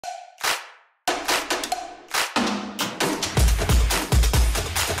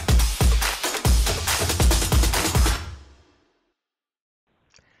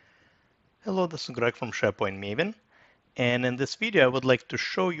Hello, this is Greg from SharePoint Maven, and in this video I would like to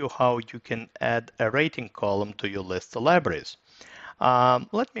show you how you can add a rating column to your list of libraries.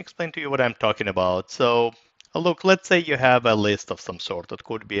 Let me explain to you what I'm talking about. So look, let's say you have a list of some sort. It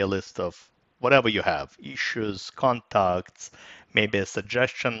could be a list of whatever you have, issues, contacts, maybe a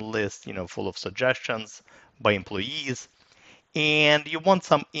suggestion list, full of suggestions by employees, and you want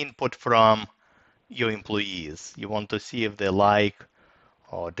some input from your employees. You want to see if they like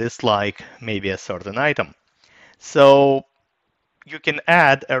or dislike maybe a certain item. So you can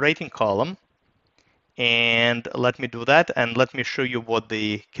add a rating column, and let me do that, and let me show you what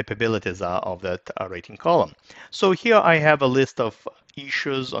the capabilities are of that rating column. So here I have a list of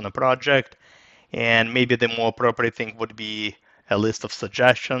issues on a project, and maybe the more appropriate thing would be a list of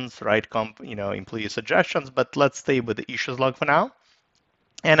suggestions, right? Employee suggestions, but let's stay with the issues log for now.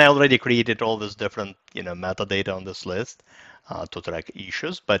 And I already created all this different, metadata on this list to track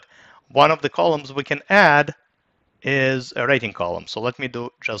issues. But one of the columns we can add is a rating column. So let me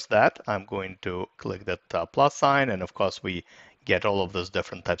do just that. I'm going to click that plus sign, and of course we get all of those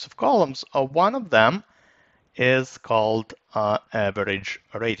different types of columns. One of them is called average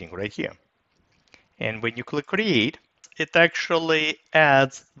rating right here. And when you click create, it actually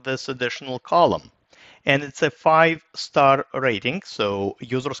adds this additional column. And it's a 5-star rating, so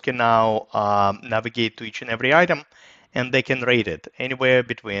users can now navigate to each and every item, and they can rate it anywhere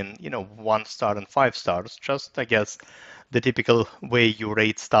between 1 star and 5 stars. Just I guess the typical way you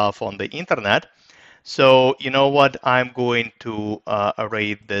rate stuff on the internet. So you know what? I'm going to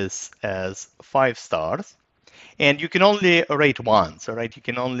rate this as 5 stars. And you can only rate once, all right? You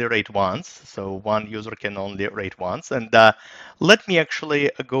can only rate once. So one user can only rate once. And let me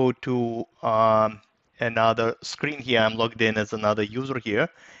actually go to another screen here. I'm logged in as another user here,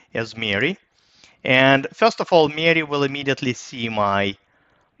 as Mary. And first of all, Mary will immediately see my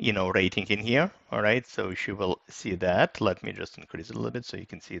rating in here. All right, so she will see that. Let me just increase it a little bit so you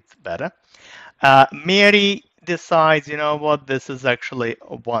can see it better. Mary decides, you know what, this is actually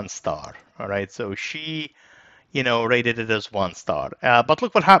a 1 star. All right, so she rated it as 1 star. But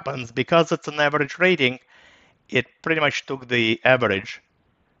look what happens. Because it's an average rating, it pretty much took the average,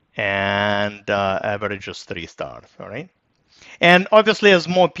 and average is 3 stars, all right? And obviously, as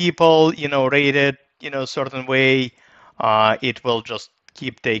more people, rate it, a certain way, it will just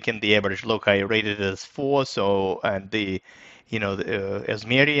keep taking the average. Look, I rated it as 4, so, and as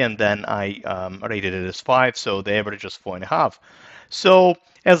Mary, and then I rated it as 5, so the average is 4.5. So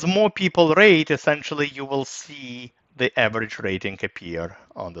as more people rate, essentially, you will see the average rating appear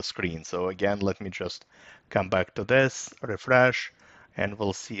on the screen. So again, let me just come back to this, refresh, and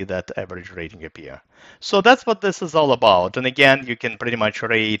we'll see that average rating appear. So that's what this is all about. And again, you can pretty much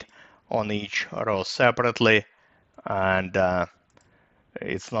rate on each row separately, and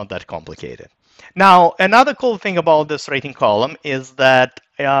it's not that complicated. Now, another cool thing about this rating column is that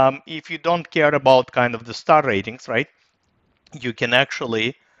if you don't care about kind of the star ratings, right, you can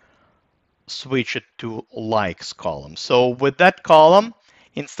actually switch it to likes column. So with that column,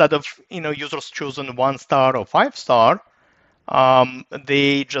 instead of users choosing 1 star or 5 star,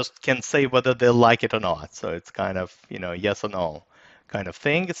 they just can say whether they like it or not. So it's kind of yes or no kind of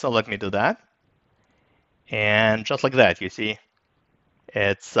thing. So let me do that, and just like that, you see,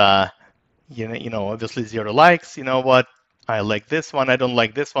 it's obviously 0 likes. You know what? I like this one. I don't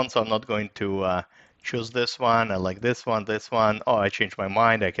like this one, so I'm not going to choose this one. I like this one, this one. Oh, I changed my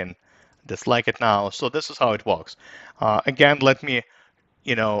mind. I can dislike it now. So this is how it works. Again, let me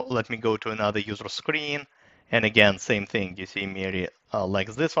go to another user screen. And again, same thing. You see Mary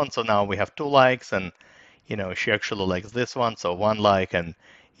likes this one. So now we have 2 likes, and she actually likes this one. So 1 like, and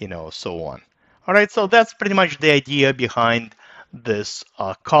so on. All right, so that's pretty much the idea behind this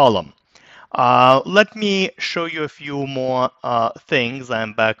column. Let me show you a few more things.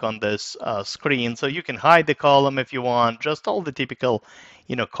 I'm back on this screen. So you can hide the column if you want, just all the typical,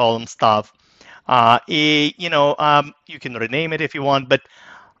 column stuff. You can rename it if you want, but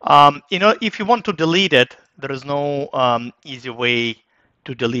if you want to delete it, there is no easy way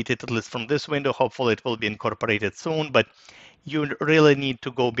to delete it, at least from this window. Hopefully it will be incorporated soon, but you really need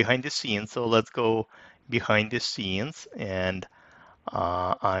to go behind the scenes. So let's go behind the scenes, and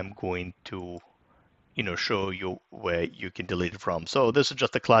I'm going to show you where you can delete it from. So this is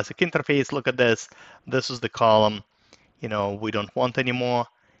just a classic interface. Look at this. This is the column we don't want anymore,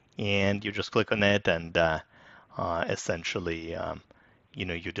 and you just click on it, and essentially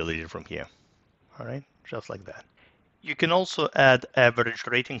you delete it from here. All right, just like that. You can also add average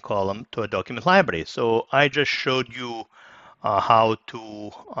rating column to a document library. So I just showed you how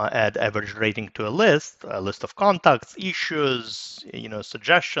to add average rating to a list of contacts, issues,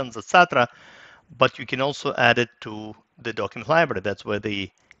 suggestions, etc. But you can also add it to the document library. That's where the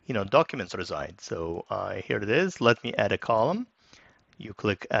documents reside. So here it is. Let me add a column. You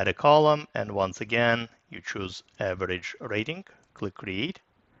click add a column, and once again, you choose average rating. Click create,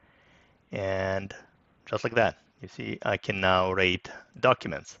 and just like that, you see I can now rate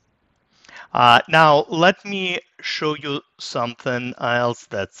documents. Now, let me show you something else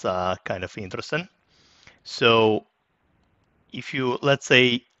that's kind of interesting. So if you, let's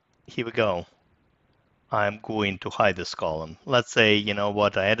say, here we go. I'm going to hide this column. Let's say, you know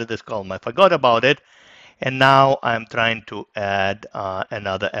what, I added this column, I forgot about it, and now I'm trying to add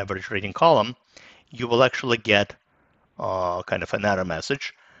another average rating column. You will actually get kind of an error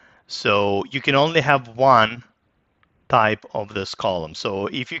message. So you can only have one type of this column. So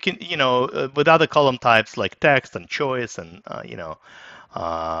if you can, with other column types like text and choice and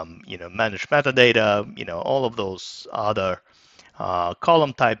manage metadata, all of those other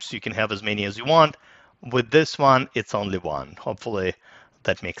column types, you can have as many as you want. With this one, it's only one. Hopefully,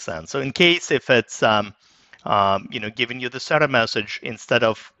 that makes sense. So in case if it's giving you this error message, instead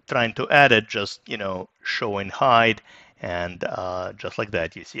of trying to add it, just show and hide, and just like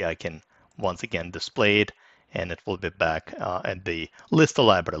that, you see I can once again display it, and it will be back at the list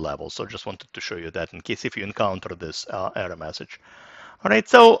library level. So just wanted to show you that in case if you encounter this error message. All right,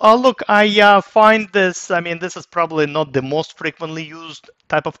 so look, I find this, I mean, this is probably not the most frequently used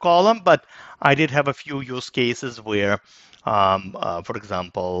type of column, but I did have a few use cases where, for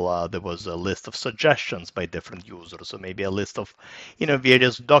example, there was a list of suggestions by different users, so maybe a list of,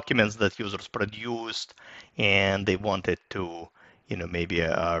 various documents that users produced, and they wanted to, maybe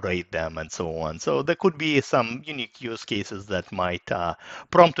rate them and so on. So there could be some unique use cases that might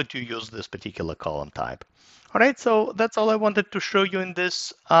prompt you to use this particular column type. All right, so that's all I wanted to show you in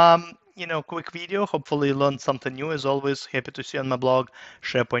this, quick video. Hopefully you learned something new. As always, happy to see you on my blog,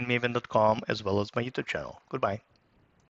 sharepointmaven.com, as well as my YouTube channel. Goodbye.